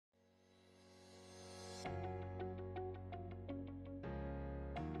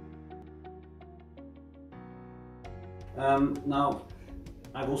Now,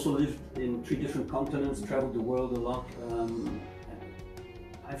 I've also lived in 3 different continents, traveled the world a lot.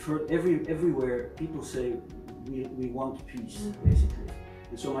 I've heard everywhere people say we want peace, basically.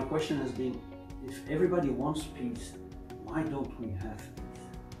 And so my question has been, if everybody wants peace, why don't we have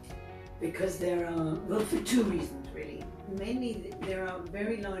peace? Because there are, well, for 2 reasons really. Mainly there are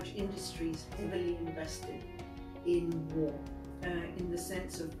very large industries heavily invested in war, in the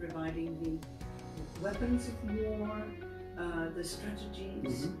sense of providing the weapons of war, the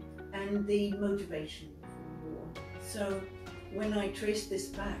strategies, and the motivation for war. So when I traced this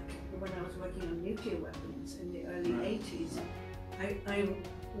back, when I was working on nuclear weapons in the early 80s, I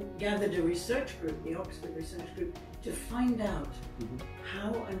gathered a research group, the Oxford Research Group, to find out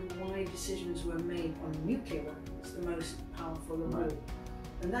how and why decisions were made on nuclear weapons, the most powerful of all.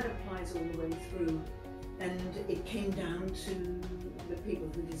 And that applies all the way through. And it came down to the people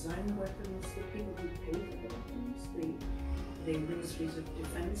who design the weapons, the people who pay for the weapons, the ministries of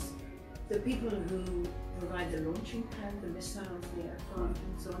defense, the people who provide the launching pad, the missiles, the aircraft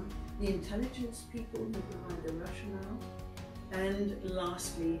and so on, the intelligence people who provide the rationale, and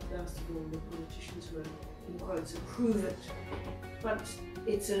last of all, the politicians who are, in quotes, approve it. But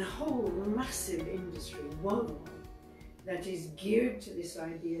it's a whole massive industry worldwide that is geared to this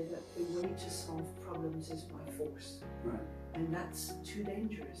idea that the way to solve problems is by force. And that's too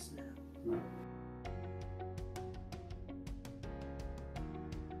dangerous now.